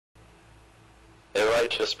A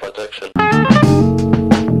righteous protection.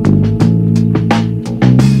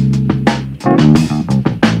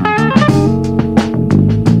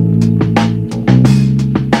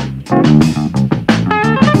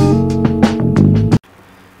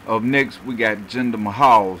 Up next, we got Jinder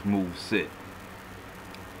Mahal's Moveset.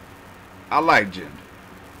 I like Jinder.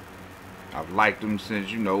 I've liked him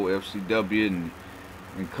since, FCW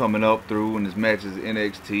and coming up through in his matches at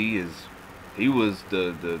NXT. He was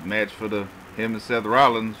the match for him and Seth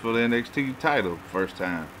Rollins for the NXT title first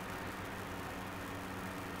time.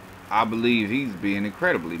 I believe he's being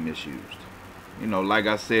incredibly misused. Like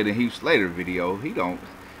I said in Heath Slater's video,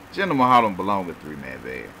 Jinder Mahal don't belong with three-man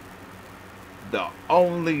band. The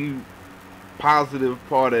only positive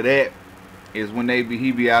part of that is when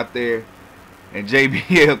he be out there and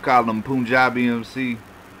JBL call him Punjabi MC.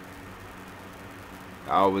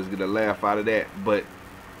 I always get a laugh out of that. But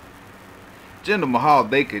Jinder Mahal,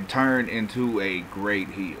 they could turn into a great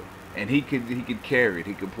heel, and he could carry it.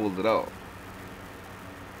 He could pull it off.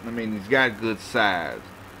 I mean, he's got good size,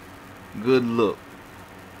 good look,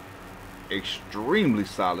 extremely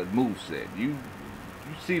solid moveset. You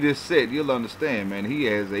see this set, you'll understand, man. He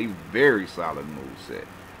has a very solid moveset.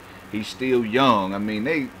 He's still young. I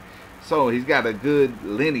mean, so he's got a good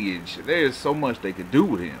lineage. There's so much they could do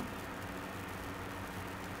with him.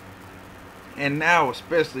 And now,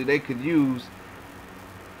 especially, they could use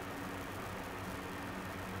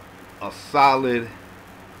a solid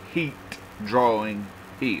heat-drawing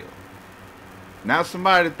heel. Not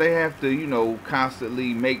somebody that they have to,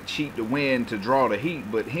 constantly make cheat to win to draw the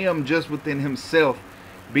heat, but him just within himself,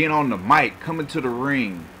 being on the mic, coming to the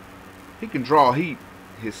ring, he can draw heat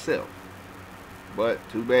himself. But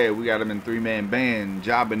too bad we got him in three-man band,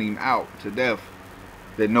 jobbing him out to death,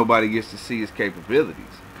 that nobody gets to see his capabilities.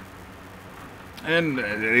 And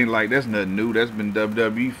it ain't like that's nothing new. That's been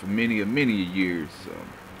WWE for many years. So,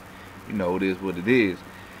 it is what it is.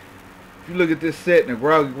 If you look at this set, in the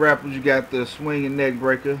groggy grapples, you got the swinging neck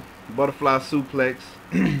breaker, butterfly suplex,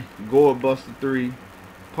 gore buster 3,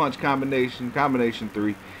 punch combination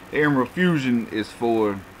 3. The Emerald Fusion is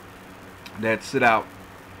for that sit out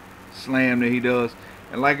slam that he does.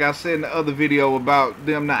 And like I said in the other video about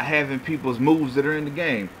them not having people's moves that are in the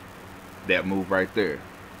game, that move right there.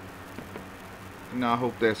 I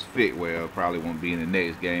hope that's fit well. It probably won't be in the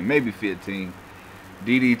next game. Maybe 15.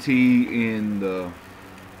 DDT in the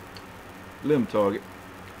limb target.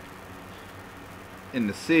 In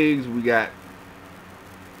the SIGs, we got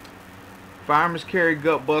Fireman's Carry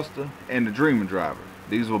Gut Buster and the Dreamer Driver.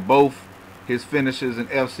 These were both his finishes in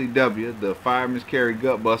FCW. The Fireman's Carry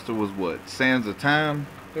Gut Buster was what? Sands of Time?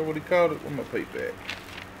 Is that what he called it? Where my paper at?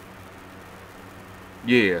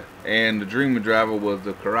 Yeah, and the Dreamer Driver was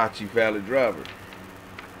the Karachi Valley Driver.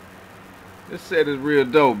 This set is real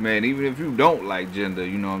dope, man. Even if you don't like Jinder,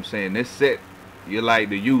 you know what I'm saying? This set, you like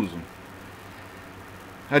to use them.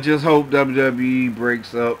 I just hope WWE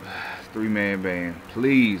breaks up three-man band.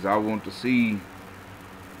 Please, I want to see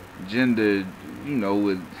Jinder,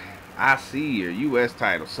 with IC or US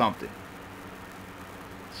title, something.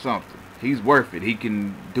 He's worth it. He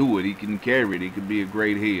can do it. He can carry it. He could be a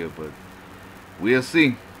great heel, but we'll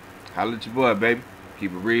see. Holla at your boy, baby.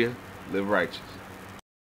 Keep it real. Live righteous.